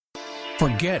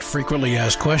Forget frequently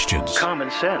asked questions. Common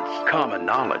sense, common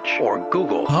knowledge, or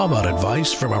Google. How about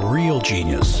advice from a real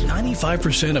genius?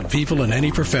 95% of people in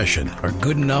any profession are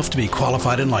good enough to be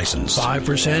qualified and licensed.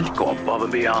 5% go above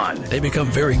and beyond. They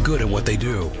become very good at what they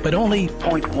do, but only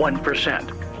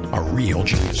 0.1% are real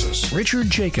geniuses. Richard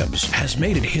Jacobs has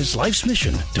made it his life's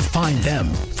mission to find them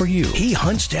for you. He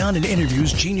hunts down and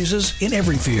interviews geniuses in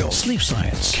every field: sleep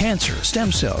science, cancer,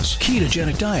 stem cells,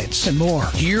 ketogenic diets, and more.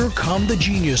 Here come the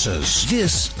geniuses.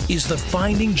 This is the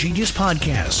Finding Genius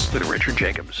Podcast with Richard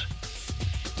Jacobs.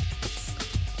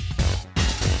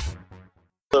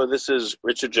 So this is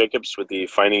Richard Jacobs with the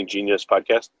Finding Genius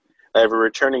Podcast. I have a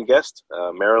returning guest,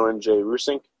 Marilyn J.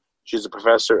 Rusink. She's a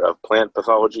professor of plant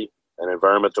pathology and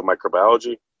environmental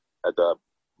microbiology at the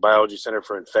Biology Center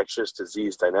for Infectious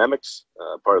Disease Dynamics,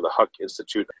 part of the Huck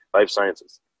Institute of Life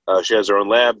Sciences. She has her own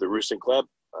lab, the Rusink Lab.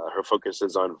 Her focus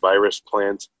is on virus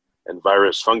plant and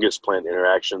virus fungus plant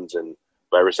interactions and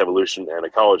virus evolution and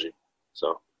ecology.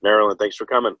 So, Marilyn, thanks for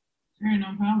coming. Sure,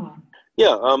 no problem.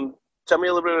 Yeah, tell me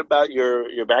a little bit about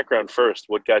your background first.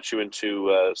 What got you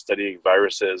into studying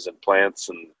viruses and plants,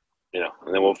 and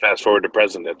then we'll fast forward to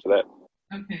present after that.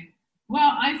 Okay.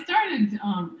 Well, I started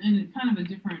in kind of a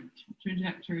different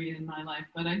trajectory in my life,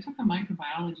 but I took a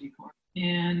microbiology course,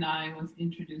 and I was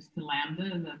introduced to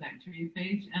Lambda, the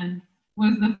bacteriophage, and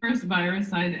was the first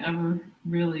virus I'd ever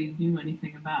really knew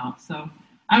anything about. So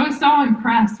I was so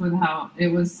impressed with how it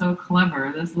was so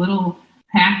clever, this little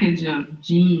package of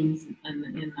genes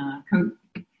in a coat,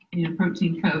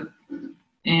 protein coat.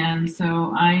 And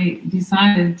so I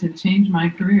decided to change my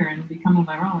career and become a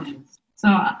virologist. So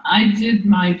I did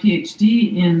my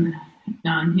PhD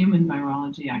on human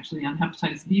virology, actually, on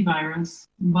hepatitis B virus.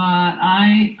 But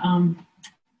I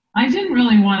didn't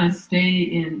really want to stay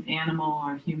in animal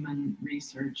or human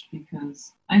research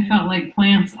because I felt like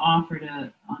plants offered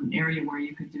an area where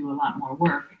you could do a lot more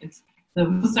work. The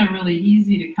hosts are really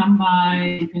easy to come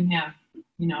by. You can have,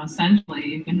 essentially,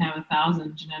 you can have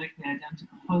 1,000 genetically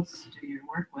identical hosts to do your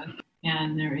work with,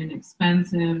 and they're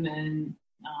inexpensive, and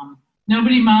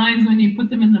nobody minds when you put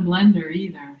them in the blender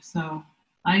either. So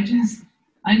I just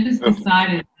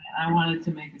decided that I wanted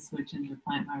to make a switch into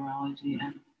plant virology,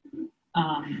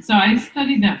 and so I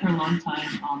studied that for a long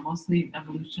time, mostly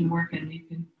evolution work, and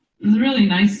there's really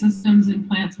nice systems in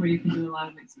plants where you can do a lot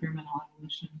of experimental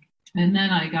evolution. And then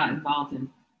I got involved in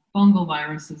fungal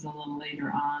viruses a little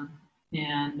later on.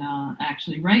 And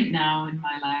actually right now in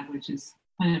my lab, which is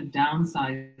kind of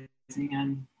downsizing,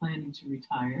 I'm planning to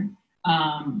retire.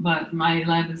 But my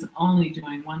lab is only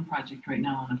doing one project right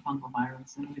now on a fungal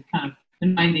virus. And we've kind of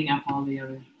been winding up all the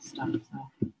other stuff.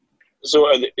 So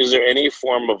is there any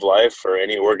form of life or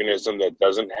any organism that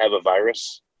doesn't have a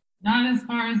virus? Not as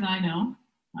far as I know.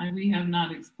 We have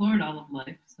not explored all of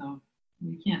life, so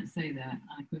we can't say that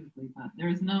unequivocally, but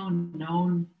there's no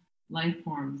known life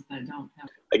forms that don't have.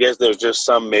 I guess there's just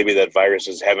some maybe that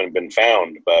viruses haven't been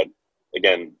found, but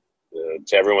again,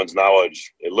 to everyone's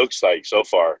knowledge, it looks like so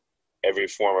far every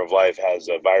form of life has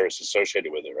a virus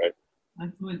associated with it, right?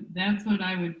 That's what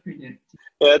I would predict.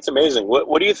 Yeah, that's amazing.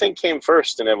 What do you think came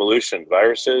first in evolution,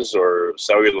 viruses or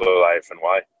cellular life, and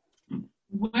why?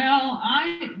 Well,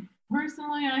 I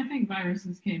think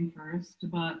viruses came first,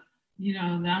 but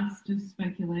that's just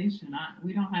speculation.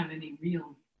 We don't have any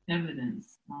real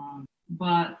evidence.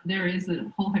 But there is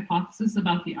a whole hypothesis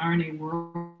about the RNA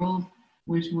world,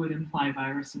 which would imply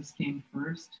viruses came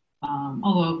first.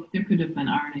 Although there could have been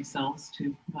RNA cells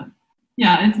too. But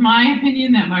yeah, it's my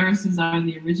opinion that viruses are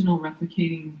the original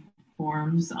replicating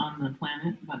forms on the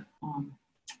planet. But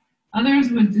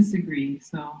others would disagree.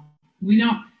 So we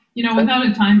don't, without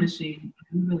a time machine,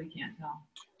 we really can't tell.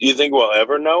 Do you think we'll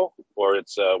ever know, or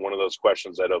it's one of those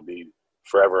questions that'll be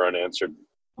forever unanswered?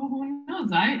 Well, who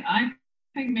knows? I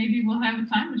think maybe we'll have a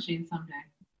time machine someday.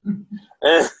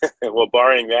 Well,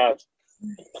 barring that.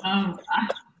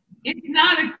 It's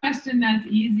not a question that's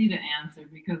easy to answer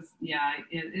because,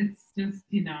 it's just,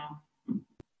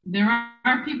 there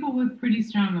are people with pretty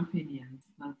strong opinions,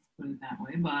 let's put it that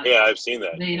way. But yeah, I've seen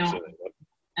that. They don't have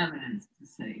evidence to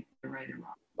say if they're right or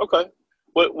wrong. Okay.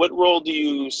 What role do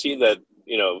you see that,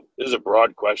 this is a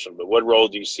broad question, but what role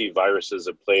do you see viruses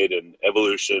have played in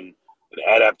evolution and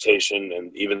adaptation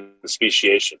and even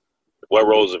speciation? What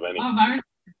roles, if any? Oh, viruses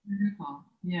are critical.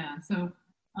 Yeah. So,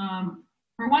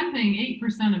 for one thing,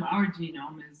 8% of our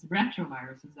genome is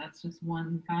retroviruses. That's just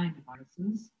one kind of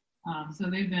viruses. So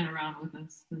they've been around with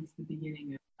us since the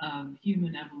beginning of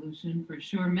human evolution, for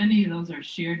sure. Many of those are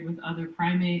shared with other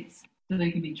primates, so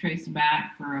they can be traced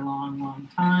back for a long, long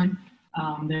time.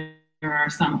 There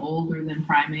are some older than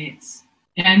primates.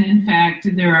 And in fact,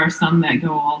 there are some that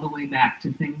go all the way back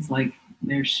to things like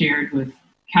They're shared with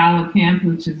coelacanth,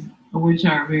 which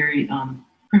are very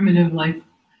primitive life.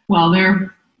 Well,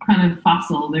 they're kind of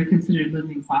fossil. They're considered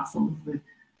living fossils.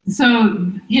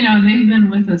 So, they've been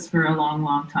with us for a long,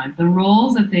 long time. The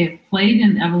roles that they've played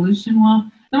in evolution, well,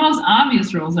 the most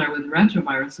obvious roles are with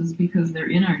retroviruses because they're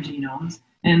in our genomes,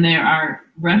 and there are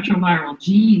retroviral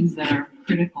genes that are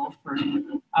critical for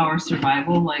our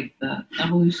survival, like the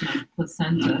evolution of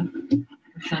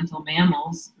placental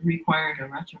mammals required a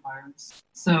retrovirus.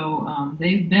 So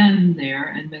they've been there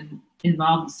and been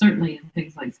involved certainly in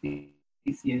things like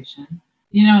speciation.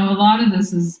 A lot of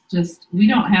this is just, we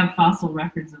don't have fossil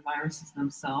records of viruses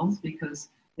themselves because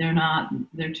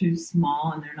they're too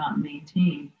small and they're not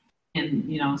maintained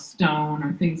in, stone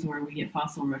or things where we get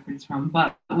fossil records from.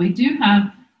 But we do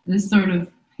have this sort of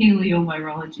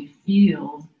paleovirology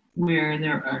field where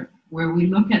we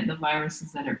look at the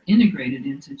viruses that are integrated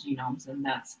into genomes, and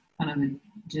that's kind of a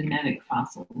genetic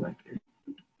fossil record.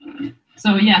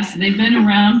 So yes, they've been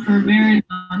around for a very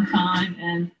long time,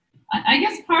 and I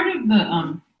guess part of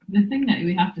the thing that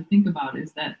we have to think about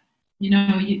is that,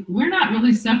 we're not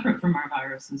really separate from our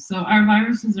viruses. So our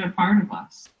viruses are part of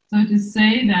us. So to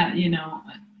say that,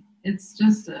 it's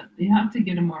just, you have to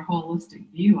get a more holistic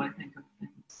view, I think, of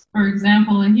things. For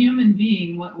example, a human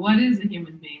being, what is a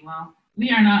human being? Well,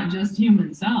 we are not just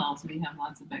human cells. We have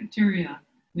lots of bacteria.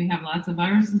 We have lots of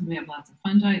viruses. We have lots of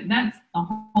fungi. That's a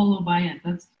holobiont.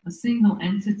 That's a single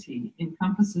entity,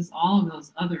 encompasses all of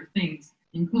those other things,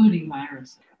 including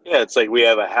viruses. Yeah, it's like we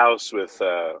have a house with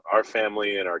our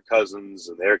family and our cousins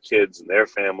and their kids and their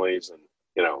families, and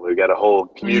we've got a whole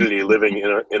community living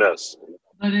in us.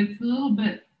 But it's a little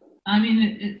bit.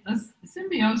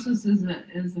 Symbiosis is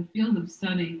a field of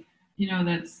study,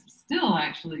 that's still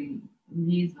actually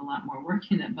needs a lot more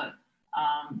work in it. But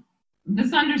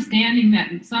this understanding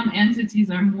that some entities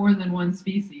are more than one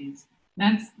species,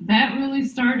 that really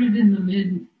started in the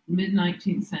mid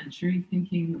 19th century,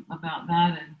 thinking about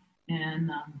that,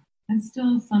 and it's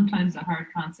still sometimes a hard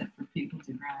concept for people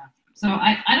to grasp. So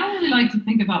I don't really like to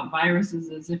think about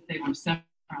viruses as if they were separate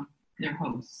from their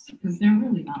hosts, because they're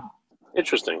really not.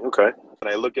 Interesting. Okay.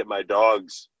 When I look at my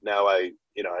dogs now, I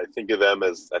think of them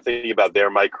as, I think about their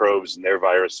microbes and their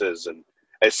viruses, and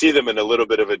I see them in a little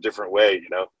bit of a different way.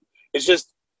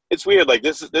 It's weird. Like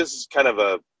this is kind of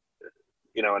a,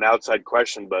 an outside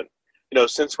question, but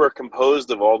since we're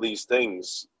composed of all these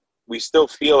things, we still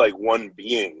feel like one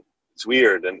being. It's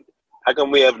weird. And how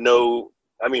come we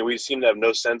seem to have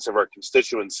no sense of our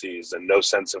constituencies and no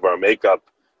sense of our makeup,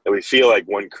 that we feel like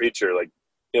one creature? Like,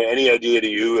 any idea to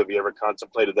you? Have you ever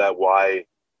contemplated that, why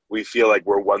we feel like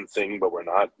we're one thing, but we're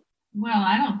not? Well,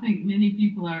 I don't think many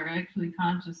people are actually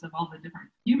conscious of all the different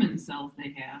human cells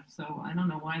they have. So I don't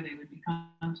know why they would be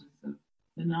conscious of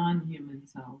the non-human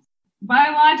cells.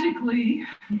 Biologically,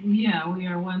 yeah, we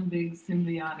are one big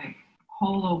symbiotic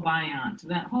holobiont.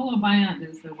 That holobiont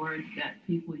is the word that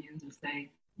people use to say,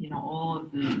 all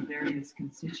of the various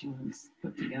constituents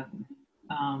put together.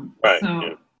 Right. So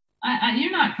Yeah.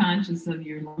 You're not conscious of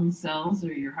your lung cells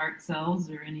or your heart cells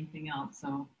or anything else.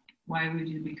 So why would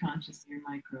you be conscious of your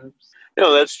microbes?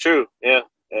 That's true. Yeah.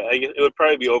 It would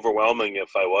probably be overwhelming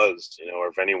if I was, or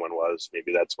if anyone was.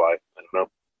 Maybe that's why. I don't know.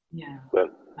 Yeah.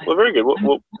 But, very good.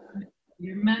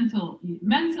 You're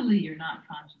mentally, you're not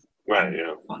conscious. Right,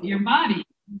 yeah. Your body,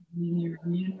 your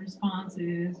immune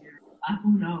responses,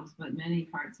 who knows, but many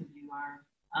parts of you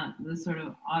are, the sort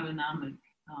of autonomic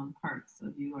parts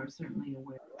of you are certainly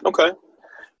aware. Okay.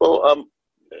 Well,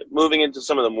 moving into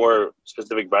some of the more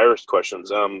specific virus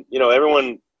questions,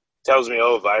 everyone tells me,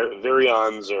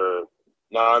 virions are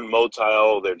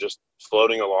non-motile, they're just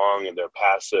floating along and they're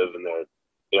passive, and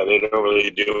they don't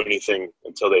really do anything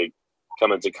until they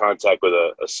come into contact with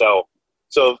a cell.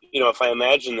 So, if I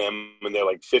imagine them and they're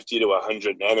like 50 to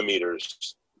 100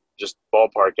 nanometers, just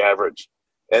ballpark average,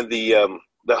 and the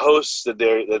hosts that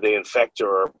they infect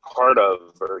or are part of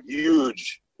are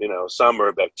huge. Some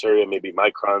are bacteria, maybe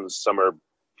microns, some are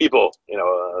people,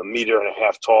 1.5 meters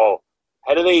tall.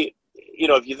 How do they,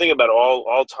 if you think about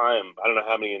all time, I don't know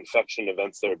how many infection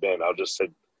events there have been. I'll just say,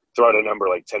 throw out a number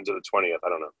like 10 to the 20th. I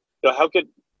don't know. How could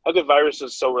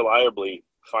viruses so reliably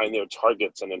find their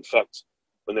targets and infect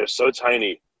when they're so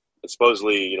tiny and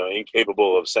supposedly,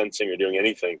 incapable of sensing or doing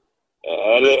anything?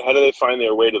 How do they find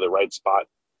their way to the right spot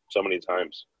so many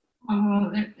times?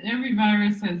 Well, every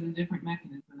virus has a different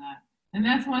mechanism for that. And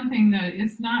that's one thing that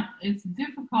it's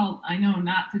difficult, I know,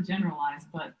 not to generalize,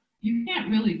 but you can't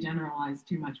really generalize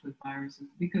too much with viruses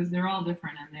because they're all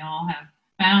different and they all have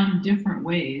found different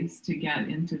ways to get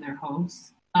into their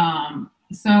hosts.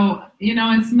 So,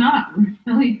 it's not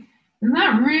really It's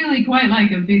not really quite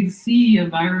like a big sea of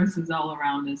viruses all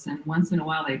around us, and once in a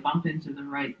while they bump into the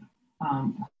right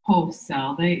host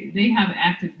cell. They have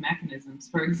active mechanisms.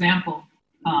 For example,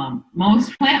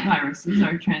 most plant viruses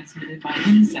are transmitted by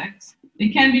insects. They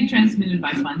can be transmitted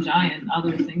by fungi and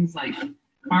other things like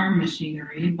farm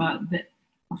machinery, but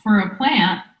for a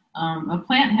plant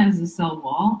has a cell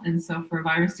wall, and so for a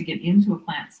virus to get into a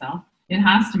plant cell, it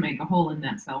has to make a hole in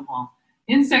that cell wall.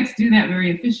 Insects do that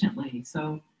very efficiently,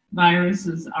 so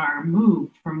viruses are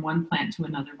moved from one plant to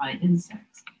another by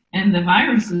insects. And the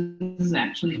viruses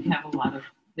actually have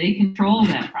they control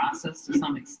that process to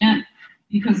some extent,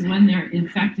 because when they're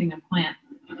infecting a plant,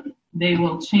 they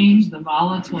will change the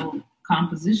volatile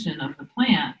composition of the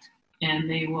plant, and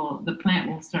the plant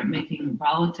will start making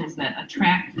volatiles that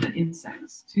attract the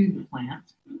insects to the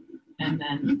plant, and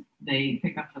then they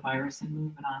pick up the virus and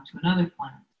move it on to another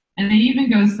plant. And they even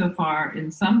go so far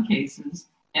in some cases,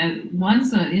 as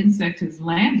once an insect has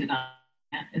landed on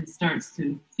it and starts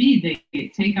to feed, they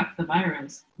take up the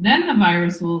virus. Then the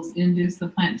virus will induce the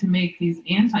plant to make these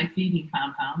anti-feeding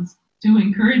compounds to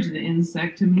encourage the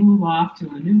insect to move off to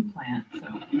a new plant.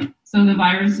 So the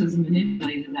virus has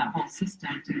manipulated that whole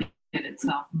system to get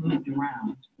itself moved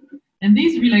around. And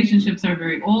these relationships are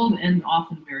very old and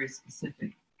often very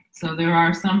specific. So there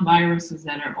are some viruses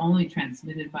that are only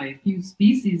transmitted by a few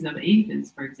species of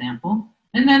aphids, for example.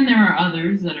 And then there are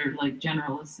others that are like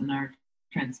generalists and are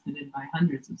transmitted by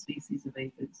hundreds of species of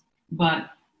aphids.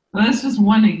 But that's just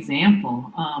one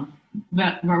example.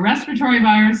 But respiratory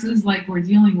viruses, like we're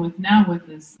dealing with now with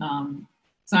this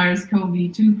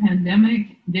SARS-CoV-2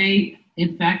 pandemic, they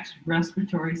infect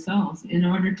respiratory cells. In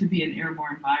order to be an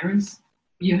airborne virus,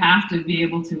 you have to be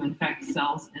able to infect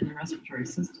cells in the respiratory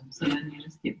system. So then you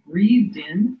just get breathed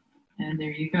in, and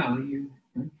there you go. You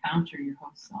encounter your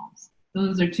host cells.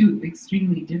 Those are two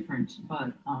extremely different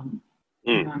but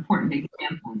important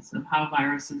examples of how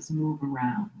viruses move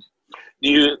around.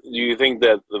 Do you think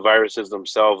that the viruses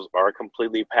themselves are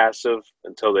completely passive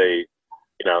until they,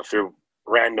 through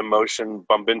random motion,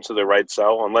 bump into the right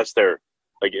cell, unless they're,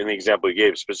 like in the example you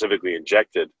gave, specifically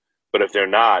injected? But if they're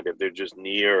not, if they're just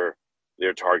near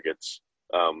their targets,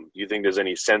 do you think there's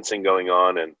any sensing going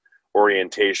on and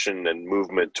orientation and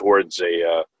movement towards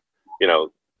the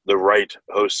right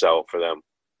host cell for them,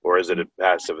 or is it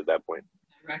passive at that point?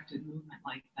 Directed movement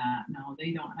like that, no,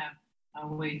 they don't have a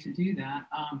way to do that.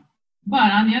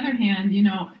 But on the other hand,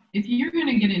 if you're going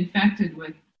to get infected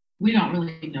with, we don't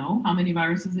really know how many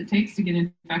viruses it takes to get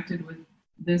infected with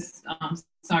this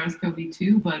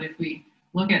SARS-CoV-2, but if we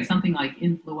look at something like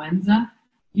influenza,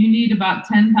 you need about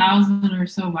 10,000 or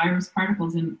so virus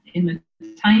particles in the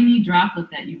tiny droplet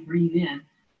that you breathe in.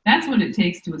 That's what it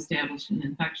takes to establish an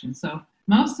infection. So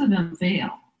most of them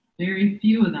fail. Very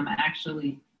few of them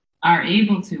actually are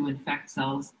able to infect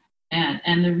cells.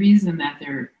 And the reason that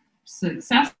they're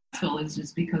successful is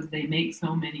just because they make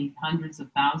so many hundreds of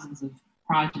thousands of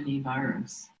progeny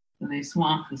virus. So they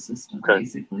swamp the system,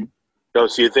 basically. No,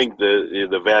 so you think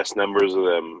the vast numbers of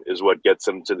them is what gets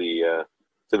them to the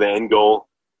end goal,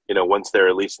 once they're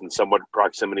at least in somewhat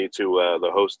proximity to the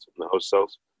host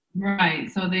cells? Right.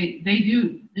 So they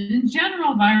do. In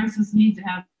general, viruses need to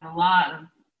have a lot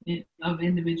of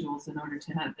individuals in order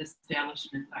to have establish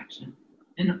an infection.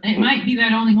 And it might be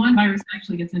that only one virus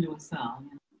actually gets into a cell.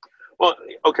 Well,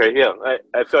 okay, yeah.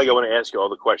 I feel like I want to ask you all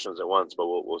the questions at once, but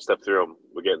we'll step through them.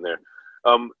 We're getting there.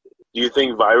 Do you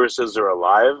think viruses are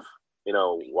alive?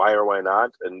 Why or why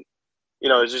not? And,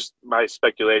 it's just my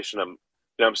speculation.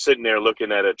 I'm sitting there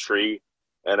looking at a tree,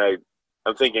 and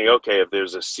I'm thinking, okay, if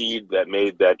there's a seed that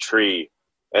made that tree,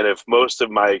 and if most of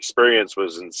my experience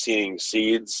was in seeing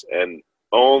seeds and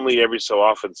only every so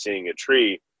often seeing a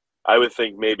tree, I would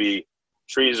think maybe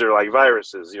trees are like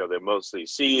viruses. They're mostly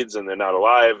seeds and they're not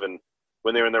alive. And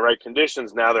when they're in the right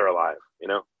conditions, now they're alive.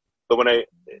 But when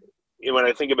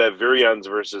I think about virions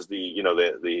versus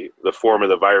the form of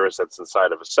the virus that's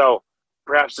inside of a cell,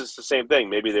 perhaps it's the same thing.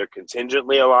 Maybe they're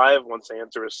contingently alive once they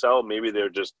enter a cell. Maybe they're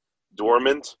just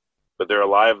dormant, but they're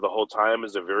alive the whole time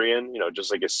as a virion.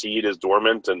 Just like a seed is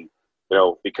dormant and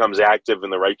becomes active in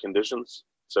the right conditions.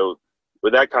 So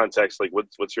with that context, like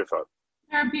what's your thought?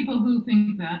 There are people who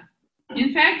think that.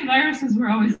 In fact, viruses were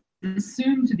always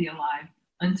assumed to be alive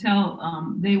until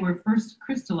they were first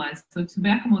crystallized. So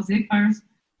tobacco mosaic virus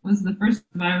was the first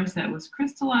virus that was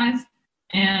crystallized,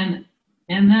 and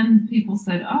then people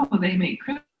said, oh, they make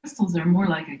crystals. They're more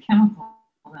like a chemical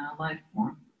than a life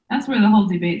form. That's where the whole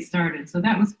debate started. So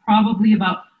that was probably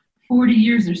about 40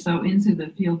 years or so into the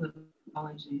field of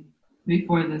biology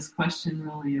before this question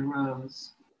really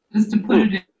arose. Just to put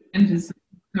it into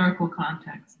historical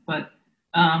context. But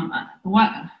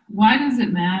Why does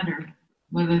it matter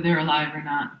whether they're alive or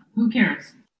not? Who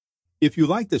cares? If you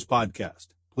like this podcast,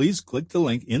 please click the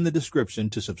link in the description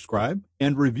to subscribe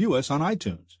and review us on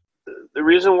iTunes. The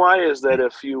reason why is that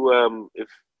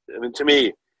to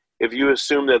me, if you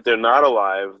assume that they're not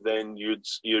alive, then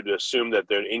you'd assume that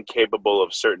they're incapable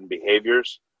of certain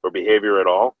behaviors or behavior at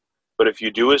all. But if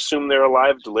you do assume they're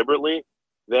alive deliberately,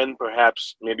 then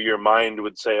perhaps maybe your mind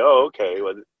would say, "Oh, okay."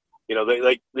 Well,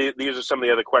 these are some of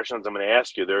the other questions I'm going to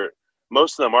ask you.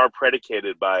 Most of them are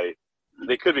predicated by.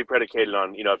 They could be predicated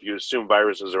on, if you assume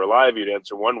viruses are alive, you'd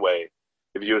answer one way.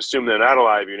 If you assume they're not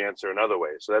alive, you'd answer another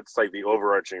way. So that's like the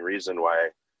overarching reason why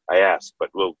I asked.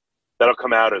 But that'll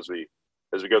come out as we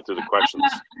go through the questions.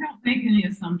 I don't make any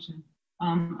assumption.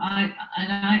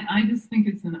 I just think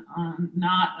it's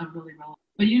not a really relevant.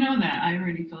 But you know that I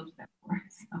already told you that before.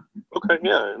 So. Okay,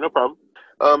 yeah, no problem.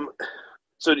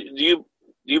 So do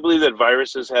you believe that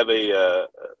viruses have a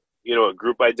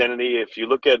group identity? If you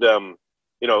look at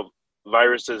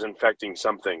viruses infecting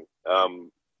something,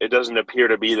 it doesn't appear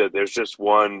to be that there's just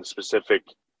one specific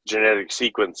genetic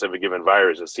sequence of a given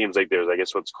virus. It seems like there's, I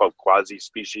guess, what's called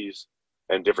quasi-species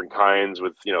and different kinds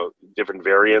with, different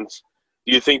variants.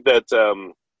 Do you think that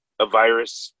a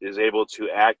virus is able to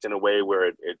act in a way where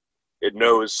it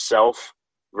knows self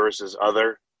versus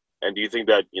other? And do you think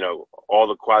that, all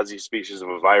the quasi-species of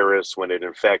a virus, when it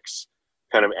infects,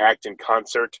 kind of act in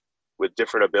concert with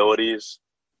different abilities?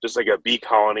 Just like a bee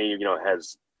colony,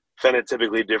 has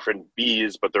phenotypically different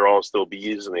bees, but they're all still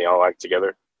bees and they all act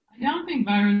together? I don't think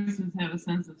viruses have a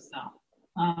sense of self,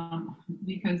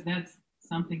 because that's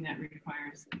something that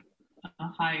requires a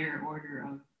higher order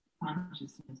of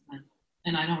consciousness.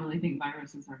 And I don't really think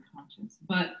viruses are conscious.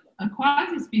 But a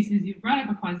quasi-species, you brought up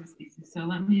a quasi-species, so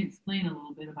let me explain a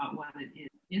little bit about what it is.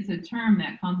 It's a term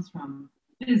that comes from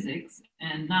physics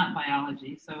and not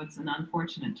biology, so it's an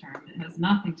unfortunate term. It has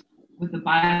nothing to do with the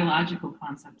biological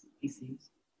concept of species.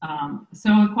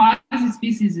 So a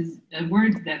quasi-species is a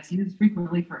word that's used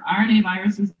frequently for RNA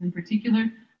viruses in particular.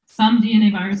 Some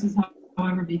DNA viruses,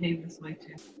 however, behave this way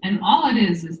too. And all it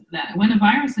is that when a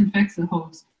virus infects a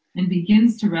host and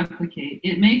begins to replicate,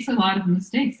 it makes a lot of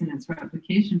mistakes in its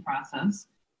replication process,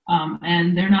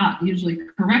 and they're not usually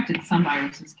corrected. Some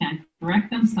viruses can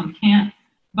correct them, some can't.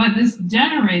 But this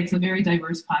generates a very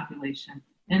diverse population.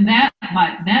 And that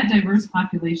diverse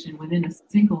population within a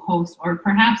single host, or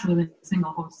perhaps within a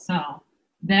single host cell,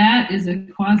 that is a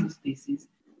quasi-species.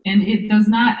 And it does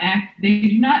not act, they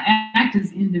do not act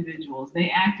as individuals, they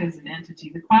act as an entity.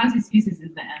 The quasi-species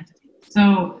is the entity.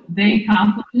 So they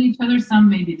complement each other. Some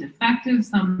may be defective,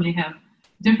 some may have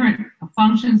different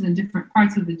functions in different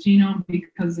parts of the genome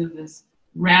because of this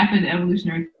rapid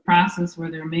evolutionary process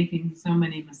where they're making so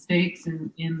many mistakes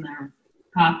in their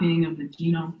copying of the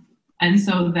genome. And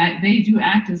so that they do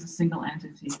act as a single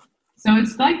entity. So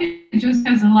it's like it just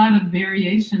has a lot of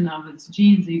variation of its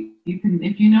genes. You can,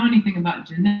 if you know anything about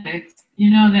genetics, you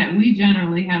know that we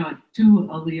generally have 2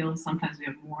 alleles, sometimes we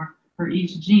have more for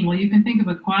each gene. Well, you can think of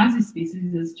a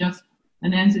quasi-species as just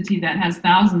an entity that has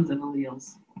thousands of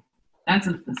alleles. That's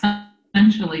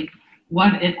essentially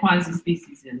what a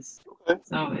quasi-species is.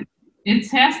 So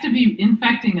it has to be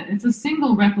infecting, it's a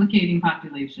single replicating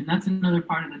population. That's another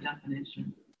part of the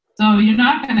definition. So you're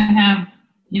not going to have,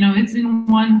 it's in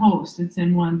one host, it's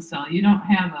in one cell. You don't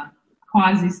have a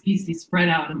quasi-species spread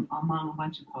out among a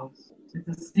bunch of hosts. It's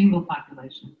a single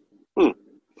population.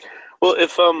 Well,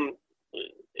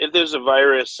 if there's a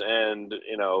virus and,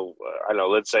 I don't know,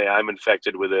 let's say I'm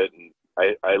infected with it and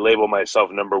I label myself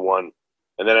number 1,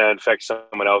 and then I infect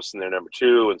someone else and they're number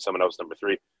 2 and someone else number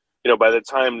 3, by the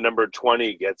time number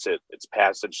 20 gets its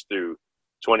passage through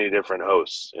 20 different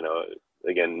hosts,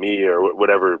 again, me or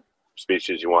whatever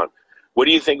species you want. What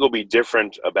do you think will be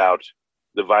different about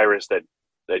the virus that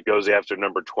goes after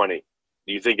number 20?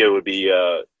 Do you think it would be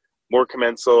more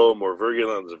commensal, more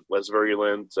virulent, less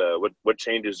virulent? What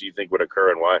changes do you think would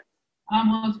occur and why?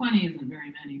 Well, 20 isn't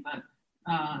very many, but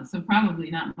so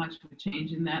probably not much of a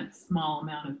change in that small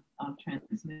amount of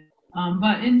transmission.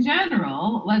 But in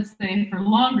general, let's say for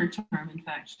longer term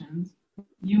infections,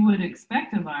 you would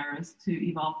expect a virus to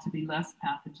evolve to be less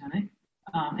pathogenic.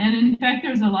 And in fact,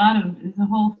 there's a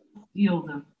whole field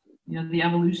of, the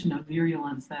evolution of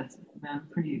virulence that's been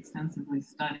pretty extensively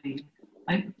studied.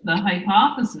 The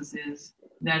hypothesis is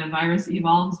that a virus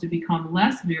evolves to become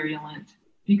less virulent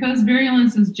because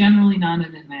virulence is generally not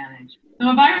an advantage. So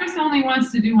a virus only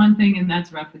wants to do one thing, and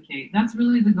that's replicate. That's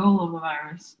really the goal of a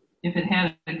virus, if it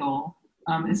had a goal.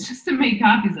 It's just to make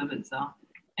copies of itself.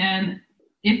 And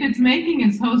if it's making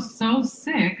its host so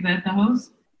sick that the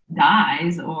host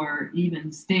dies or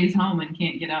even stays home and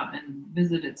can't get out and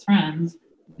visit its friends,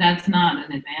 that's not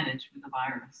an advantage for the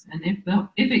virus. And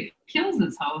if it kills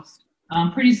its host,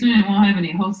 pretty soon it won't have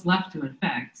any hosts left to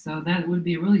infect. So that would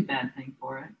be a really bad thing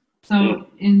for it. So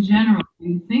in general,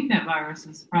 you think that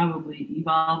viruses probably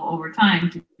evolve over time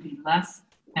to be less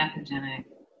pathogenic.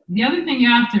 The other thing you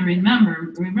have to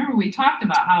remember we talked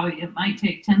about how it might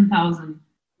take 10,000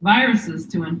 viruses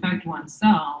to infect one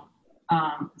cell.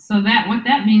 So that what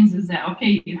that means is that,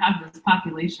 okay, you have this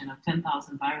population of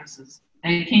 10,000 viruses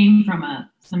that came from a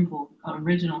simple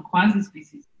original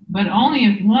quasi-species, but only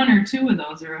if one or two of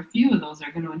those or a few of those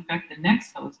are going to infect the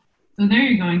next host. So there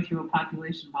you're going through a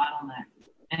population bottleneck.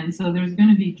 And so there's going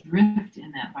to be drift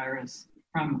in that virus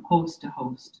from host to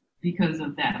host because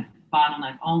of that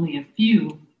bottleneck. Only a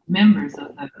few members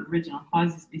of the original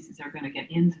quasi-species are going to get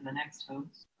into the next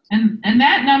host. And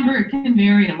that number can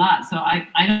vary a lot. So I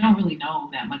don't really know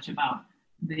that much about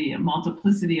the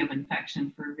multiplicity of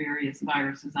infection for various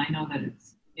viruses. I know that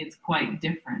it's quite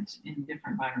different in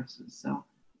different viruses. So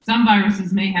some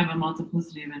viruses may have a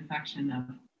multiplicity of infection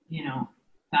of,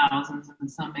 thousands, and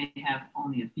some may have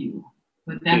only a few.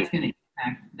 But that's going to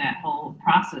impact that whole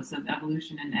process of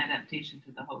evolution and adaptation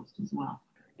to the host as well.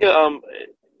 Yeah,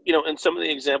 in some of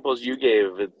the examples you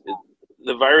gave,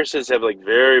 the viruses have like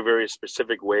very, very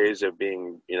specific ways of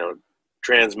being,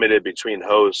 transmitted between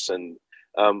hosts. And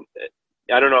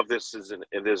I don't know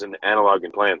if there's an analog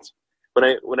in plants,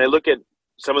 but when I look at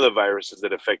some of the viruses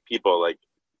that affect people, like,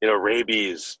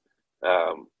 rabies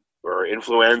or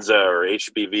influenza or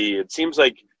HPV, it seems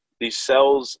like these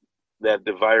cells that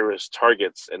the virus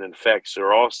targets and infects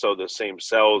are also the same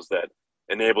cells that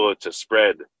enable it to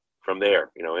spread from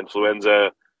there.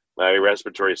 Influenza, my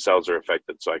respiratory cells are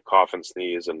affected, so I cough and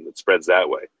sneeze, and it spreads that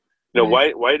way.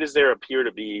 Why does there appear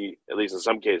to be, at least in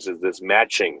some cases, this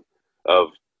matching of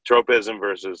tropism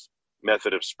versus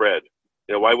method of spread?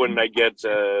 Why wouldn't I get,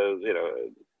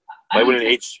 why wouldn't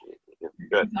H?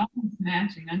 Good. It's always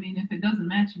matching. I mean, if it doesn't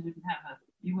match, you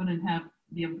wouldn't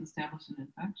be able to establish an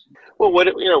infection. Well, what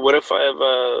if I have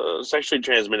a sexually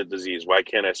transmitted disease? Why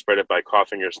can't I spread it by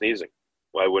coughing or sneezing?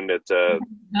 Why wouldn't it? It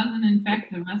doesn't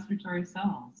infect the respiratory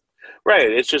cells.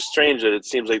 Right. It's just strange that it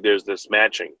seems like there's this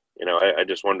matching. I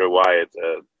just wonder why it.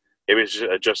 Maybe it's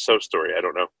just a just so story. I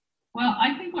don't know. Well,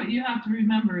 I think what you have to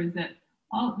remember is that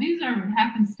all these are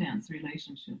happenstance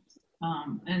relationships,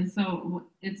 and so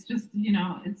it's just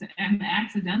it's an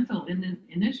accidental.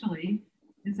 Initially,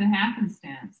 it's a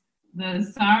happenstance. The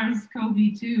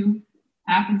SARS-CoV-2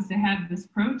 happens to have this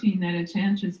protein that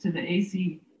attaches to the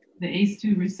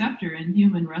ACE2 receptor in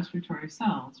human respiratory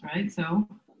cells, right? So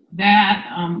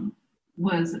that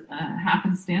was a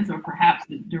happenstance, or perhaps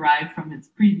it derived from its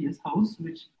previous host,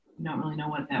 which we don't really know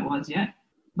what that was yet.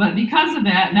 But because of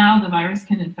that, now the virus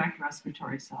can infect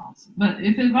respiratory cells. But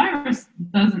if a virus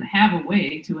doesn't have a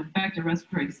way to infect a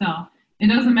respiratory cell, it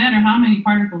doesn't matter how many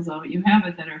particles of it you have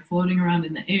that are floating around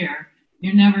in the air,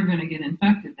 you're never going to get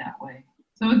infected that way.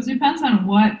 So it depends on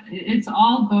it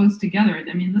all goes together.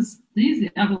 I mean, these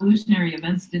evolutionary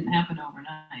events didn't happen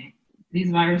overnight.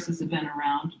 These viruses have been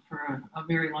around for a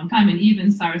very long time. And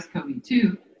even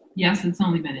SARS-CoV-2, yes, it's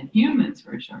only been in humans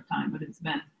for a short time, but it's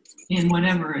been in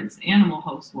whatever its animal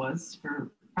host was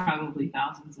for probably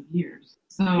thousands of years.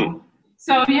 So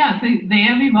yeah, they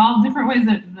have evolved different ways.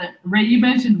 That you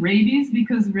mentioned rabies,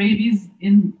 because rabies,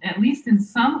 at least in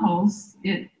some hosts,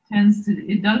 it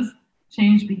does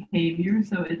change behavior.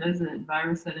 So it does a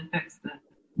virus that infects the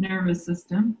nervous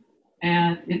system,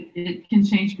 and it can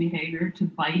change behavior to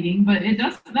biting, but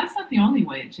that's not the only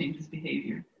way it changes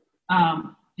behavior.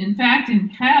 In fact, in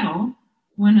cattle,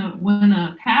 when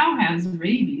a cow has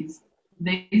rabies,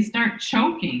 they start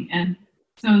choking, and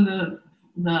so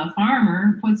the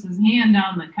farmer puts his hand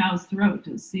down the cow's throat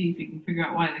to see if he can figure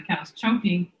out why the cow's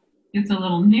choking, gets a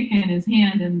little nick in his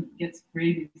hand, and gets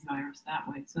rabies virus that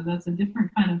way. So that's a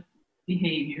different kind of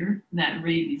behavior that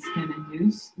rabies can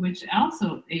induce, which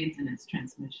also aids in its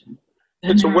transmission.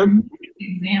 And there are many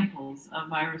examples of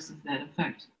viruses that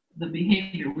affect the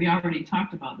behavior. We already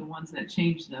talked about the ones that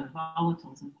change the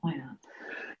volatiles in plants.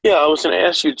 Yeah, I was going to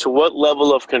ask you, to what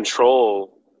level of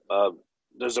control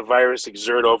does a virus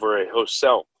exert over a host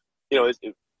cell?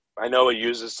 I know it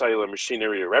uses cellular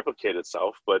machinery to replicate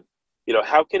itself, but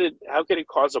how could it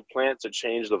cause a plant to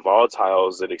change the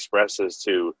volatiles it expresses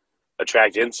to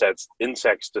attract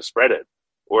insects to spread it,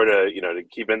 or to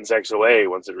keep insects away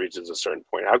once it reaches a certain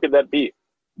point? How could that be?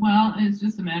 Well, it's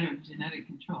just a matter of genetic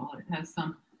control. It has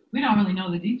we don't really know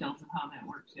the details of how that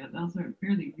works yet. Those are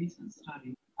fairly recent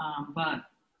studies. But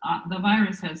the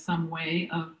virus has some way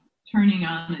of turning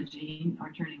on a gene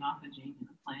or turning off a gene in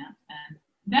the plant. And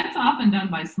That's often done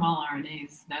by small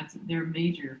RNAs. They're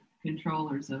major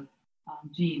controllers of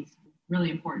genes, really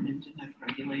important in genetic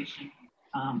regulation.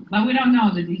 But we don't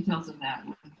know the details of that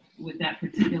with that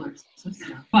particular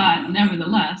system. But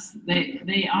nevertheless,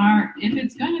 they are, if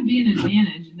it's going to be an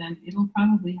advantage, then it'll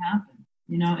probably happen.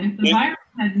 You know, if the virus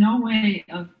had no way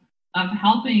of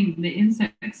helping the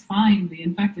insects find the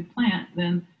infected plant,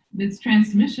 then its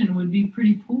transmission would be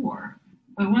pretty poor.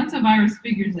 But once a virus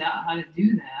figures out how to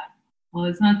do that, well,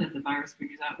 it's not that the virus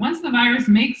figures out. Once the virus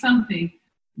makes something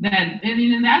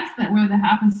and that's where the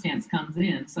happenstance comes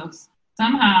in. So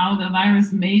somehow the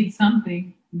virus made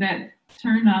something that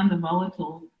turned on the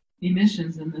volatile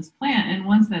emissions in this plant. And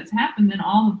once that's happened, then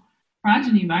all the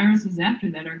progeny viruses after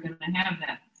that are going to have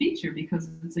that feature because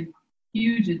it's a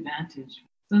huge advantage.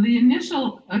 So the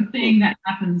initial thing that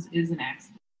happens is an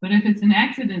accident. But if it's an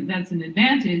accident that's an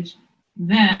advantage,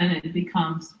 then it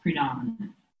becomes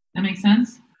predominant. That makes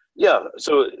sense? Yeah.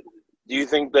 So do you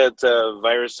think that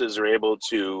viruses are able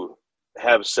to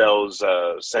have cells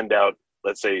send out,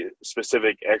 let's say,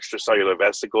 specific extracellular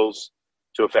vesicles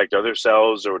to affect other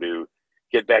cells, or to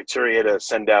get bacteria to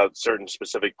send out certain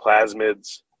specific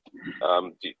plasmids?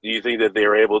 Do you think that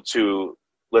they're able to,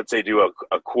 let's say, do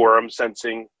a quorum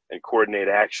sensing and coordinate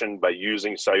action by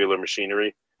using cellular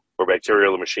machinery or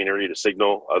bacterial machinery to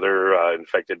signal other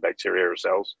infected bacteria or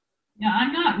cells? Yeah,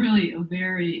 I'm not really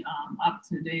very up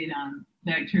to date on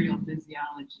bacterial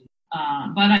physiology,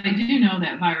 but I do know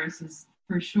that viruses,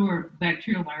 for sure,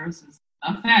 bacterial viruses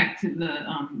affect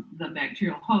the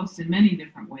bacterial host in many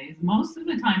different ways. Most of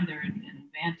the time, they're an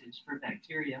advantage for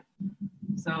bacteria.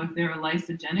 So if they're a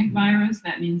lysogenic virus,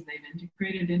 that means they've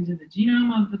integrated into the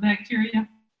genome of the bacteria.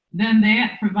 Then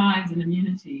that provides an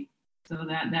immunity so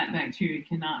that that bacteria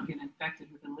cannot get infected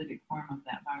with the lytic form of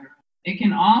that virus. It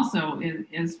can also,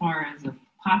 as far as a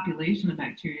population of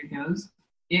bacteria goes,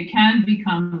 it can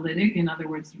become lytic, in other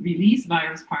words, release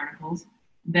virus particles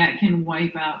that can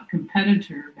wipe out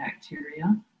competitor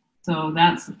bacteria. So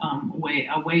that's a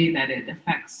way that it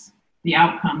affects the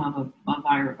outcome of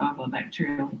a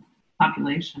bacterial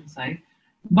population, say.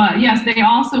 But yes, they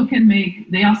also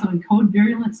encode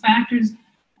virulence factors.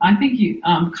 I think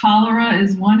cholera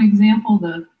is one example.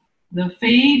 The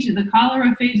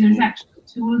cholera phage, there's actually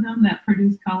two of them that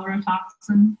produce cholera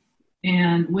toxin.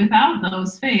 And without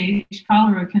those phage,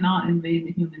 cholera cannot invade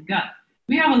the human gut.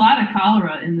 We have a lot of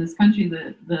cholera in this country.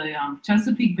 The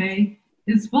Chesapeake Bay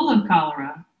is full of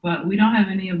cholera, but we don't have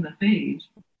any of the phage.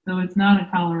 So it's not a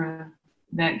cholera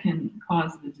that can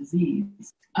cause the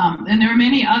disease. And there are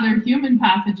many other human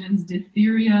pathogens.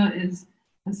 Diphtheria is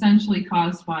essentially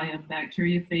caused by a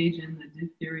bacteriophage in the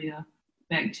diphtheria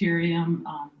bacterium.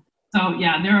 So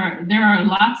yeah, there are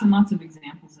lots and lots of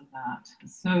examples of that.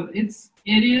 So it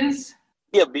is.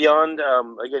 Yeah, beyond,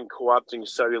 again, co-opting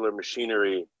cellular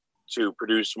machinery to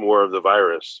produce more of the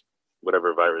virus,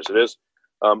 whatever virus it is.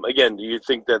 Again, do you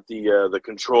think that the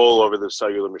control over the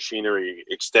cellular machinery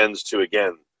extends to,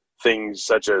 again, things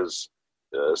such as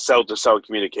cell-to-cell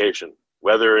communication,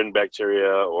 whether in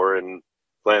bacteria or in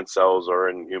plant cells or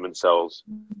in human cells?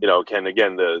 You know, can,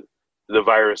 again, the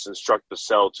virus instruct the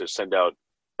cell to send out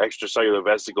extracellular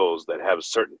vesicles that have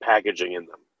certain packaging in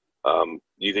them?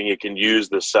 Do you think it can use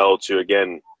the cell to,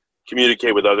 again,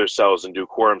 communicate with other cells and do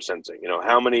quorum sensing? You know,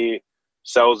 how many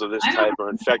cells of this type are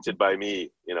infected by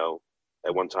me, you know,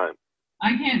 at one time?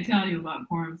 I can't tell you about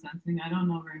quorum sensing. I don't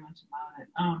know very much about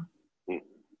it.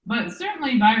 But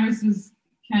certainly viruses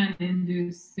can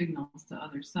induce signals to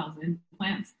other cells. In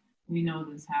plants, we know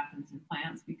this happens in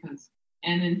plants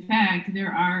and in fact,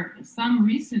 there are some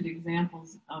recent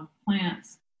examples of plant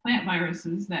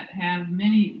viruses that have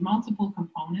multiple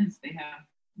components. They have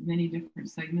many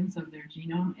different segments of their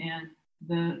genome, and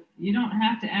you don't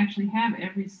have to actually have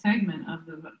every segment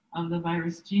of the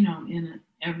virus genome in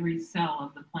every cell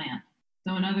of the plant.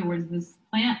 So in other words, this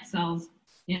plant cells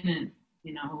in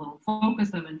a little focus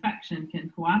of infection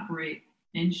can cooperate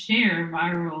and share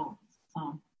viral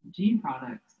gene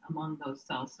products among those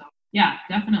cells. So yeah,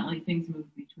 definitely things move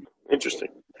between. Interesting.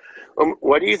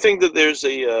 Why do you think that there's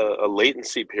a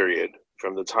latency period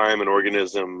from the time an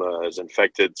organism is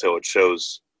infected till it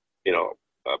shows,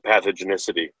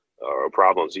 pathogenicity or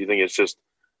problems? Do you think it's just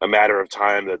a matter of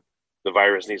time that the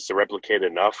virus needs to replicate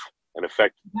enough and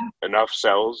affect enough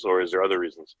cells, or is there other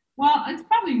reasons? Well, it's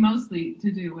probably mostly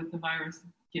to do with the virus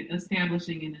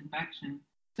establishing an infection.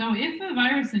 So if the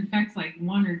virus infects like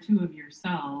one or two of your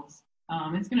cells,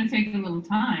 it's going to take a little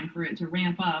time for it to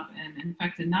ramp up and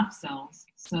infect enough cells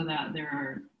so that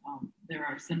there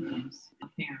are symptoms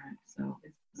apparent.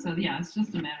 So yeah, it's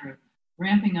just a matter of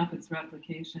ramping up its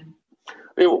replication.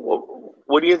 I mean,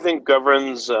 what do you think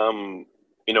governs,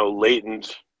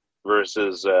 latent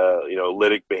versus,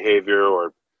 lytic behavior,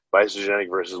 or lysogenic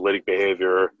versus lytic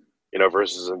behavior,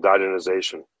 versus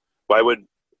endogenization? Why would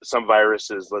some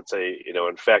viruses, let's say,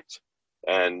 infect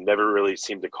and never really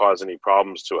seem to cause any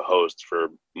problems to a host for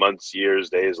months, years,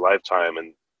 days, lifetime,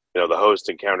 and, the host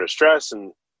encounters stress,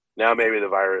 and now maybe the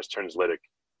virus turns lytic?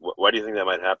 Why do you think that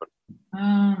might happen?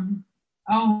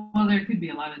 Well, there could be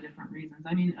a lot of different reasons.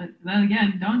 I mean, then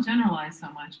again, don't generalize so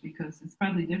much, because it's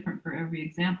probably different for every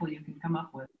example you can come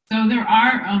up with. So there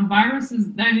are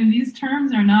viruses, these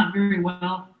terms are not very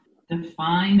well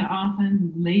defined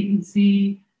often.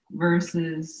 Latency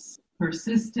versus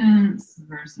persistence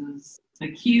versus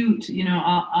acute,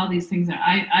 all these things.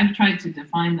 I've tried to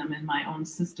define them in my own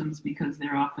systems, because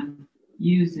they're often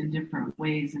used in different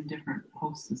ways in different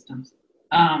host systems.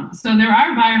 So there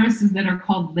are viruses that are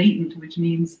called latent, which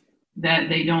means that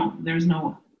there's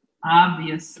no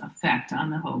obvious effect on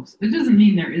the host. It doesn't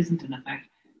mean there isn't an effect.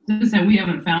 It's just that we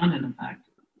haven't found an effect.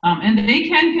 And they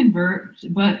can convert,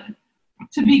 but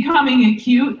to becoming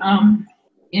acute,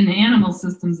 in animal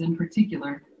systems in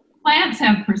particular, plants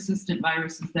have persistent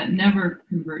viruses that never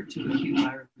convert to acute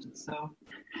viruses. So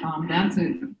that's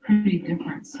a pretty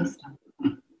different system.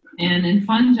 And in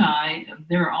fungi,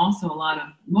 there are also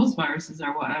most viruses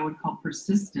are what I would call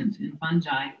persistent in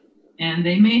fungi, and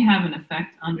they may have an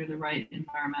effect under the right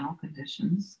environmental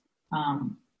conditions.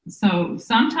 So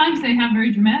sometimes they have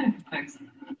very dramatic effects.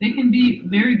 They can be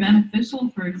very beneficial.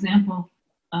 For example,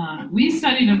 we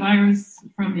studied a virus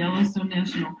from Yellowstone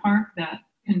National Park that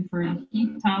conferred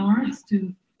heat tolerance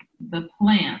to the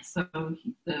plants. So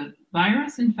the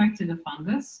virus infected a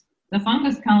fungus. The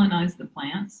fungus colonized the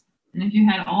plants. And if you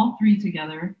had all three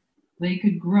together, they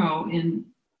could grow in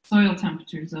soil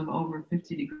temperatures of over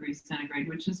 50 degrees centigrade,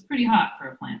 which is pretty hot for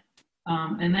a plant.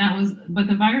 But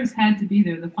the virus had to be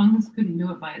there. The fungus couldn't do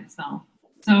it by itself.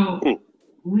 So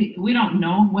we don't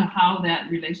know how that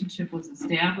relationship was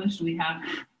established. We have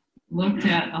looked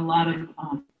at a lot of,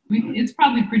 it's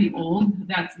probably pretty old.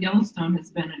 Yellowstone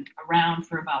has been around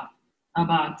for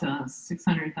about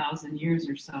 600,000 years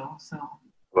or so. So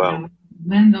wow.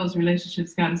 When those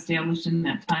relationships got established in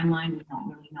that timeline, we don't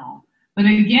really know. But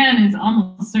again, it's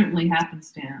almost certainly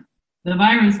happenstance. The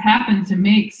virus happened to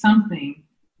make something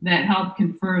that helped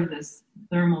confer this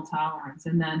thermal tolerance.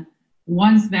 And then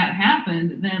once that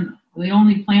happened, then the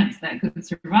only plants that could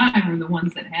survive were the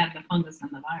ones that had the fungus and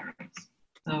the virus.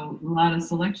 So a lot of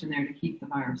selection there to keep the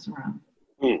virus around.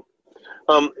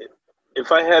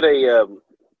 If I had a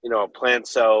plant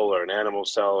cell or an animal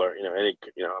cell or any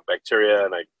bacteria,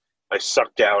 and I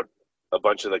sucked out a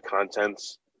bunch of the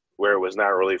contents where it was not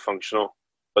really functional,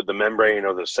 but the membrane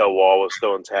or the cell wall was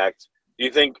still intact, do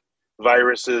you think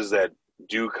viruses that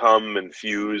do come and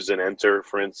fuse and enter,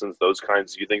 for instance, those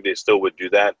kinds, do you think they still would do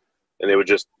that, and they would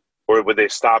just, or would they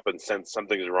stop and sense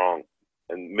something's wrong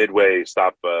and midway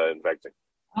stop infecting?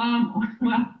 Well,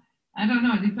 I don't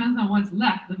know. It depends on what's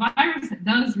left. The virus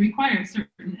does require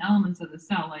certain elements of the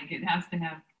cell, like it has to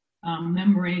have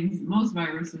membranes. Most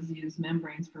viruses use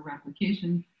membranes for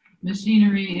replication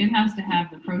machinery. It has to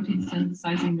have the protein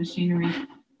synthesizing machinery.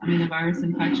 I mean, the virus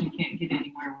infection can't get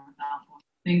anywhere without those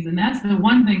things. And that's the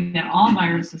one thing that all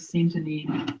viruses seem to need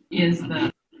is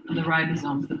the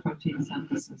ribosomes, the protein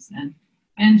synthesis,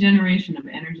 and generation of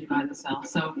energy by the cell.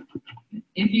 So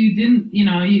if you didn't,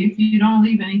 if you don't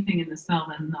leave anything in the cell,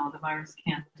 then no, the virus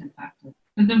can't infect it.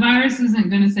 But the virus isn't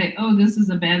going to say, oh, this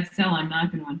is a bad cell, I'm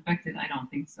not going to infect it. I don't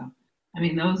think so. I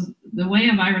mean, the way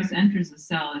a virus enters a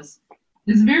cell is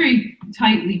very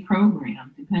tightly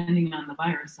programmed, depending on the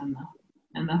virus and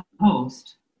the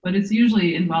host. But it's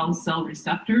usually involves cell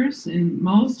receptors. In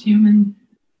most human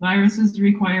viruses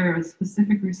require a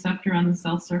specific receptor on the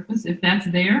cell surface. If that's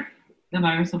there, the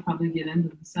virus will probably get into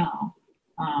the cell.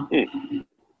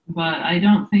 But I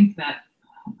don't think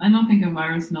a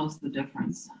virus knows the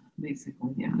difference,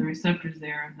 basically. If the receptor's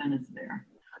there, then it's there.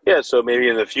 Yeah, so maybe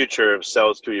in the future, if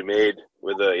cells could be made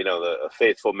with a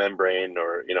faithful membrane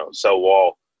or cell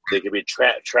wall, they could be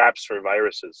traps for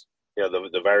viruses.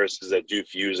 The viruses that do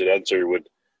fuse and enter would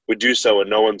do so in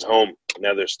no one's home.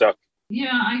 Now they're stuck.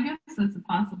 Yeah, I guess that's a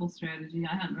possible strategy.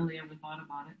 I hadn't really ever thought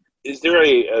about it. Is there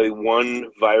a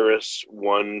one virus,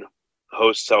 one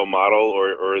host cell model,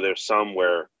 or are there some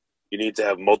where you need to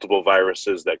have multiple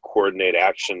viruses that coordinate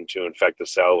action to infect the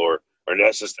cell or are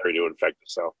necessary to infect the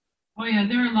cell? Oh yeah,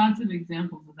 there are lots of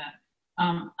examples of that.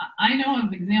 I know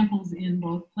of examples in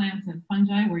both plants and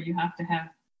fungi where you have to have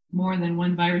more than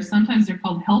one virus. Sometimes they're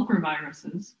called helper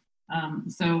viruses.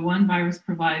 So one virus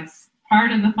provides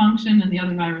part of the function and the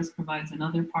other virus provides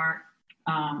another part.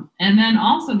 And then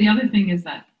also the other thing is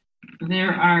that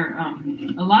there are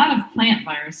a lot of plant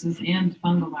viruses and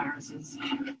fungal viruses.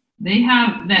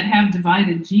 That have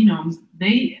divided genomes.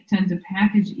 They tend to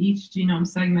package each genome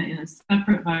segment in a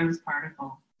separate virus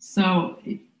particle. So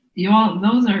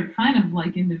those are kind of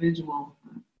like individual,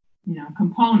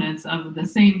 components of the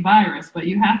same virus, but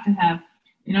you have to have,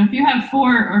 if you have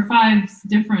 4 or 5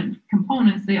 different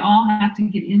components, they all have to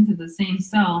get into the same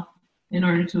cell in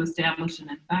order to establish an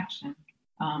infection.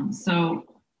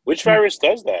 Which virus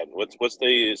does that? What's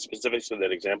the specifics of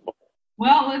that example?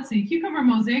 Well, let's see. Cucumber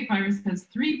mosaic virus has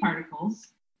 3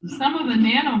 particles. Some of the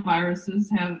nanoviruses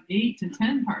have 8 to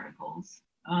 10 particles.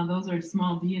 Those are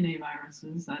small DNA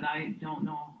viruses that I don't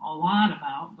know a lot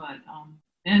about, but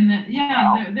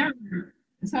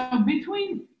so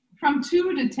from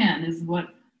 2 to 10 is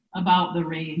what about the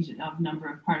range of number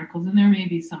of particles, and there may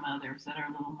be some others that are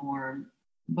a little more,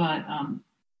 but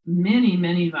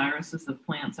many viruses of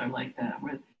plants are like that.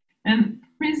 And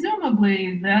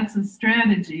presumably that's a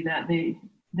strategy that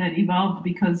evolved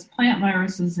because plant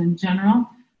viruses in general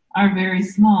are very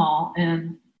small,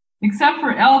 and except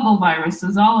for algal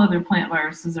viruses, all other plant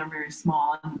viruses are very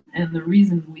small. And the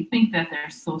reason we think that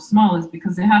they're so small is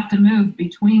because they have to move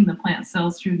between the plant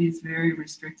cells through these very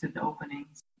restricted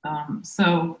openings.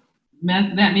 So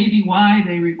that may be why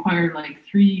they require like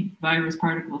 3 virus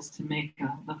particles to make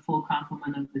the full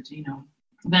complement of the genome.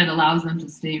 That allows them to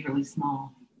stay really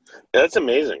small. Yeah, that's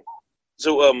amazing.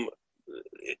 So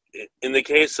in the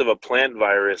case of a plant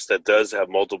virus that does have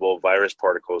multiple virus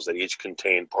particles that each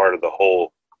contain part of the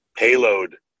whole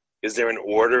payload, is there an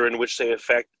order in which they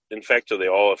infect? Are they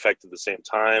all affect at the same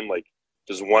time? Like,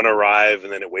 does one arrive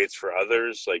and then it waits for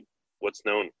others? Like, what's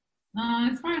known?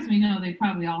 As far as we know, they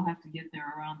probably all have to get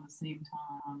there around the same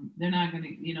time. They're not going to,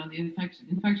 the infection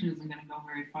isn't going to go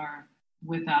very far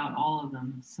without all of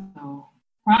them. So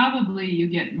probably you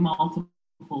get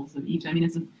multiples of each. I mean,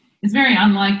 it's very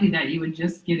unlikely that you would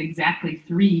just get exactly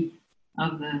 3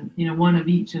 of the, one of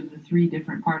each of the 3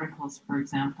 different particles, for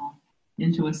example,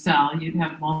 into a cell. You'd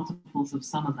have multiples of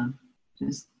some of them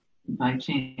just by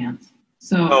chance.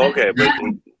 So okay.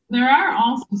 There are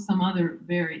also some other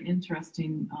very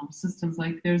interesting systems.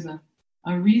 Like there's a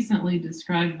recently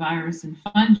described virus in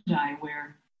fungi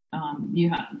where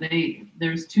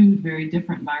there's 2 very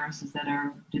different viruses that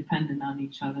are dependent on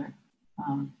each other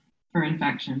for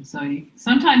infection. So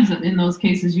sometimes in those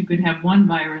cases you could have one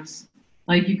virus,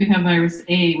 like you could have virus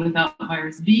A without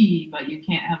virus B, but you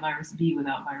can't have virus B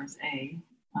without virus A.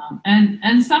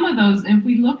 And some of those, if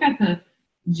we look at the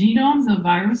genomes of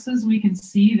viruses, we can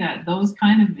see that those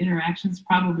kind of interactions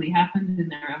probably happened in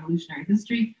their evolutionary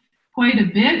history quite a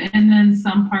bit, and then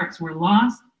some parts were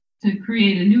lost to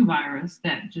create a new virus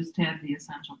that just had the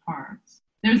essential parts.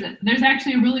 There's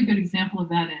actually a really good example of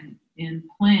that in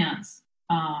plants,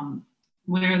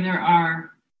 where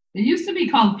it used to be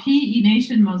called P.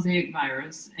 enation mosaic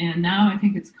virus, and now I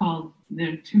think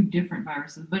there are 2 different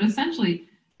viruses, but essentially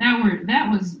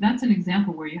that's an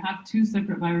example where you have 2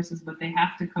 separate viruses, but they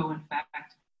have to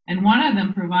co-infect. And one of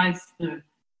them provides the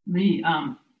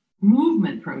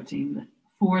movement protein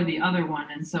for the other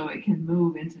one, and so it can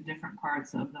move into different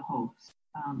parts of the host.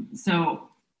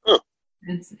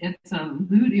 It's a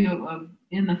ludio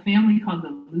in the family called the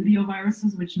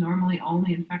ludioviruses, which normally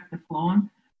only infect the phloem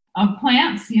of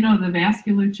plants, the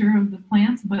vasculature of the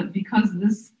plants, but because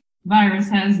this virus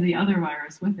has the other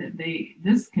virus with it,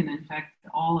 this can infect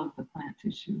all of the plant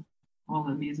tissue, all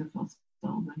the mesophyll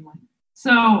cells anyway.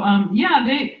 So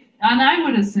and I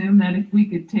would assume that if we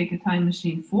could take a time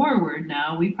machine forward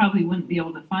now, we probably wouldn't be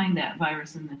able to find that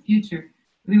virus in the future.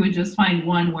 We would just find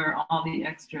one where all the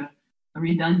extra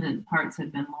redundant parts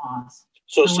had been lost.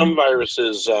 So some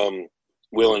viruses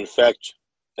will infect,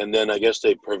 and then I guess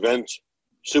they prevent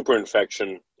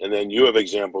superinfection, and then you have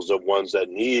examples of ones that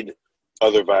need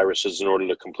other viruses in order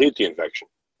to complete the infection.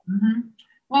 Mm-hmm.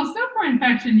 Well,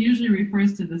 superinfection usually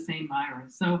refers to the same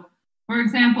virus. So, for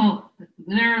example,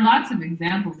 there are lots of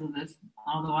examples of this,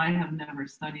 although I have never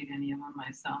studied any of them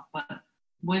myself. But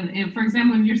for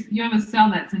example, if you have a cell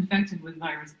that's infected with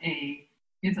virus A,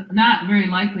 it's not very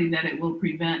likely that it will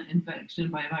prevent infection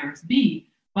by virus B,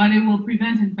 but it will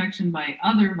prevent infection by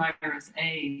other virus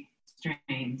A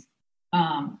strains.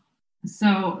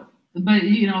 But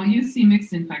you see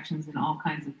mixed infections in all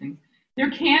kinds of things.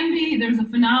 There's a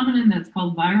phenomenon that's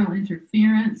called viral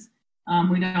interference.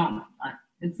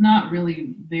 It's not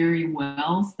really very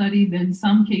well studied. In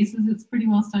some cases, it's pretty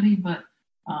well studied, but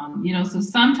so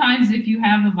sometimes if you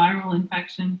have a viral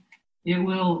infection, it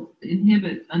will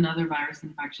inhibit another virus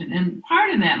infection. And part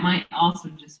of that might also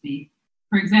just be,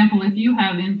 for example, if you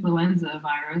have influenza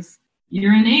virus,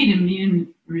 your innate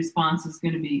immune response is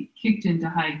going to be kicked into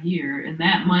high gear, and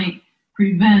that might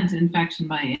prevent infection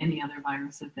by any other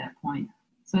virus at that point.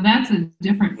 So that's a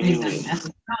different thing than at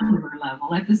the cellular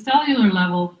level. At the cellular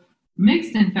level,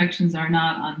 mixed infections are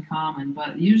not uncommon,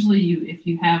 but usually if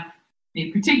you have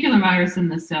a particular virus in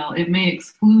the cell, it may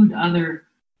exclude other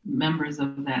members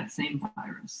of that same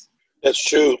virus. That's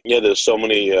true. Yeah, there's so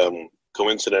many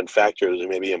coincident factors. It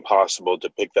may be impossible to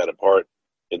pick that apart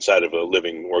inside of a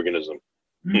living organism.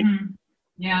 Mm-hmm.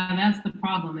 Yeah, that's the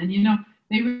problem. And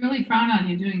they really frown on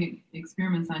you doing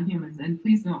experiments on humans, and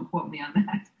please don't quote me on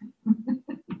that.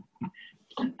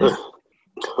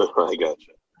 I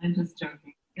gotcha. I'm just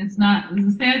joking. It's not.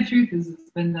 The sad truth is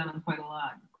it's been done on quite a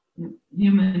lot.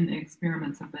 Human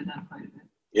experiments have been done quite a bit.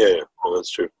 Yeah, well,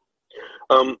 that's true.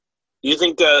 Do you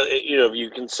think if you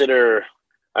consider,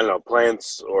 I don't know,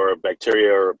 plants or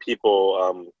bacteria or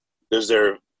people, does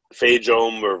their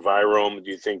phagome or virome,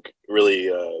 do you think, really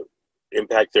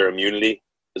impact their immunity?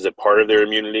 Is it part of their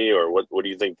immunity, or what do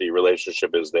you think the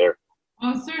relationship is there?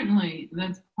 Oh, certainly,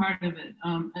 that's part of it.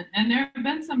 And there have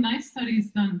been some nice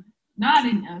studies done.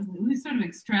 We sort of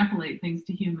extrapolate things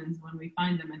to humans when we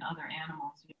find them in other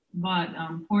animals. But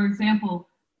for example,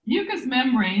 mucous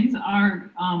membranes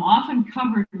are often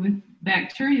covered with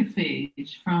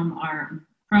bacteriophage from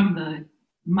the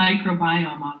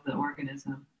microbiome of the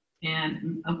organism.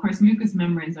 And of course, mucous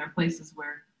membranes are places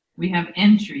where we have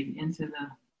entry into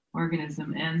the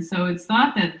organism. And so it's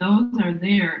thought that those are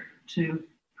there to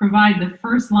provide the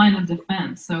first line of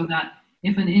defense, so that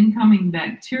if an incoming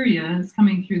bacteria is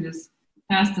coming through this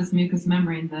fastest mucous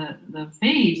membrane, the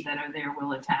phage that are there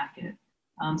will attack it.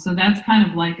 So that's kind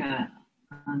of like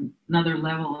another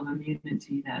level of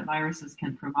immunity that viruses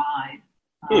can provide.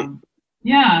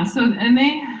 Yeah, so, and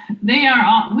they are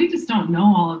all, we just don't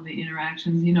know all of the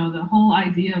interactions. The whole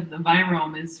idea of the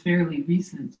virome is fairly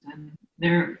recent, and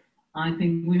I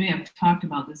think we may have talked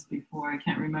about this before, I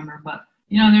can't remember, but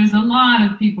there's a lot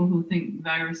of people who think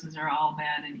viruses are all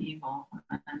bad and evil,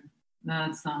 and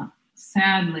that's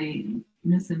sadly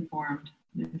misinformed.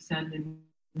 They're sadly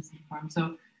misinformed.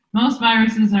 So most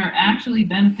viruses are actually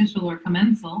beneficial or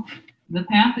commensal. The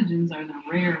pathogens are the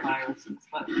rare viruses,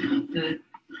 but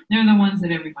they're the ones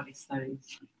that everybody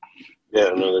studies. Yeah,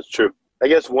 no, that's true. I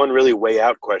guess one really way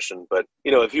out question, but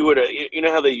if you were to,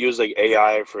 how they use like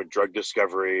AI for drug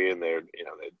discovery, and they're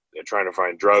trying to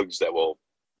find drugs that will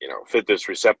fit this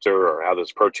receptor or how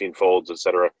this protein folds,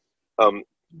 etc.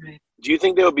 Right. Do you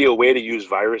think there would be a way to use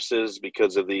viruses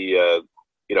because of the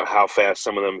how fast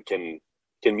some of them can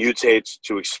mutate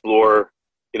to explore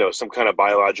some kind of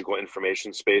biological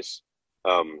information space?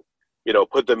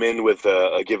 Put them in with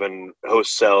a given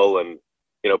host cell, and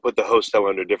put the host cell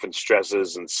under different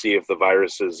stresses and see if the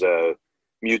viruses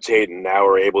mutate and now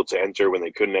are able to enter when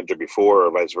they couldn't enter before,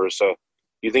 or vice versa.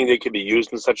 Do you think they could be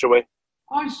used in such a way?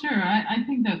 Oh, sure. I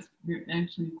think that's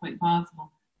actually quite possible.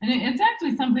 And it's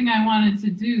actually something I wanted to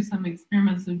do, some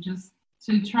experiments of just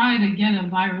to try to get a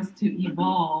virus to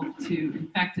evolve to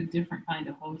infect a different kind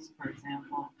of host, for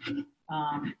example.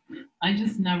 I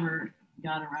just never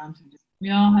got around to it. We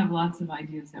all have lots of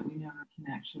ideas that we never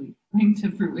can actually bring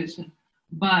to fruition.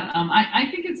 But I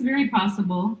think it's very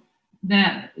possible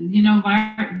that,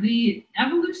 the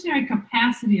evolutionary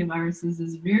capacity of viruses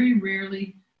is very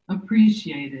rarely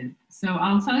appreciated. So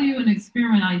I'll tell you an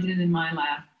experiment I did in my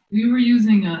lab. We were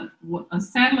using a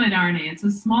satellite RNA. It's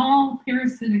a small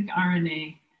parasitic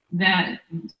RNA that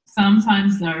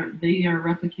sometimes they are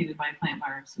replicated by plant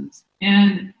viruses.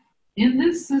 And in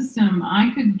this system,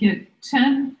 I could get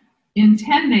 10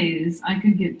 days, I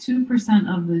could get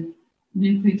 2% of the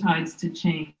nucleotides to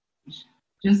change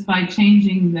just by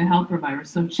changing the helper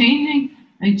virus. So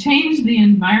I changed the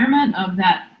environment of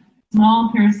that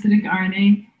small parasitic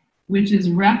RNA, which is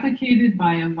replicated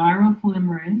by a viral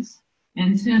polymerase,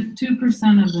 and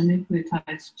 2% of the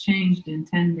nucleotides changed in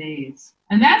 10 days.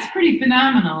 And that's pretty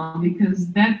phenomenal, because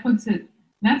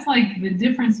that's like the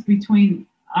difference between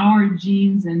our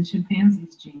genes and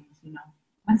chimpanzees' genes,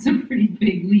 That's a pretty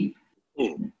big leap.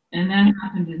 And that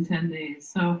happened in 10 days.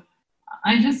 So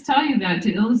I just tell you that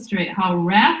to illustrate how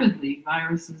rapidly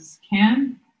viruses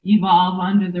can evolve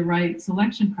under the right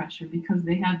selection pressure, because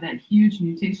they have that huge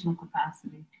mutational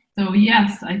capacity. So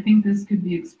yes, I think this could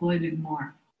be exploited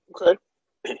more. Okay.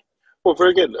 Well,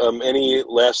 very good. Any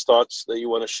last thoughts that you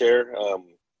want to share?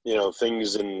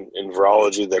 Things in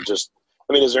virology that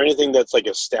is there anything that's like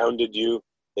astounded you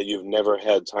that you've never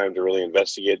had time to really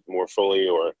investigate more fully,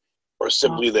 or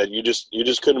simply that you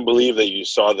just couldn't believe that you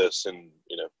saw this in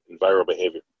viral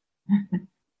behavior?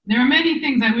 There are many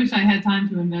things I wish I had time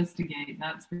to investigate,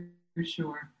 that's for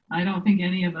sure. I don't think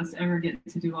any of us ever get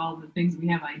to do all the things we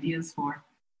have ideas for.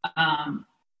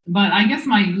 But I guess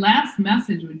my last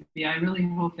message would be, I really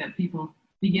hope that people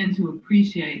begin to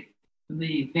appreciate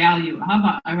the value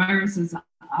of viruses,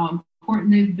 how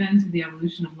important they've been to the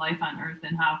evolution of life on Earth,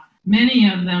 and how many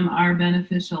of them are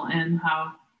beneficial, and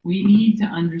how we need to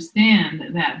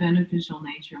understand that beneficial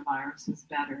nature of viruses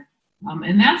better.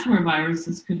 And that's where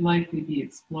viruses could likely be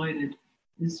exploited,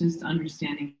 is just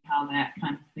understanding how that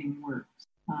kind of thing works.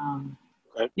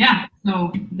 Yeah,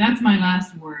 so that's my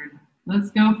last word.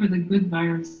 Let's go for the good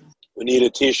viruses. We need a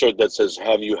T-shirt that says,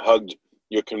 "Have you hugged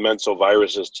your commensal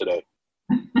viruses today?"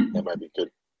 That might be good.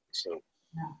 So,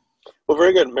 yeah. Well,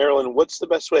 very good. Marilyn, what's the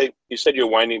best way? You said you're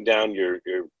winding down, you're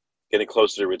getting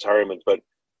closer to retirement, but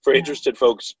for interested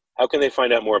folks, how can they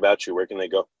find out more about you? Where can they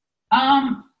go?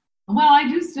 Well, I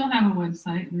do still have a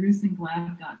website,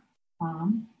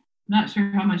 rusinklab.com. Not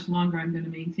sure how much longer I'm going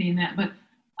to maintain that, but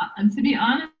to be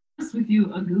honest with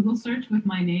you, a Google search with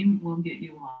my name will get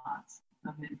you lots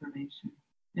of information.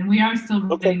 And we are still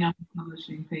writing up and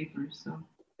publishing papers, so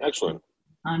excellent.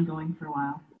 Ongoing for a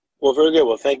while. Well, very good.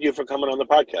 Well, thank you for coming on the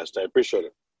podcast. I appreciate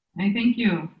it. Hey, thank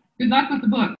you. Good luck with the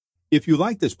book. If you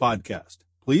like this podcast,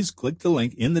 please click the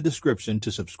link in the description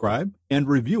to subscribe and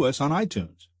review us on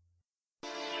iTunes.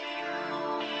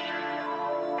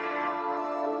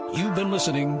 You've been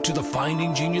listening to the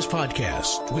Finding Genius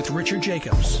podcast with Richard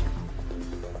Jacobs.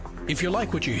 If you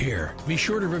like what you hear, be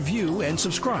sure to review and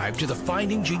subscribe to the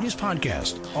Finding Genius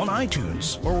podcast on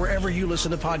iTunes or wherever you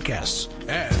listen to podcasts.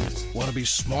 And want to be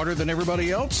smarter than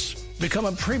everybody else? Become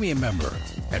a premium member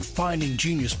at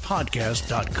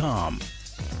findinggeniuspodcast.com.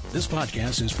 This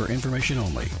podcast is for information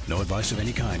only. No advice of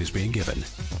any kind is being given.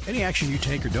 Any action you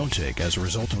take or don't take as a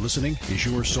result of listening is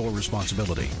your sole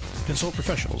responsibility. Consult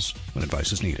professionals when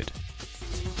advice is needed.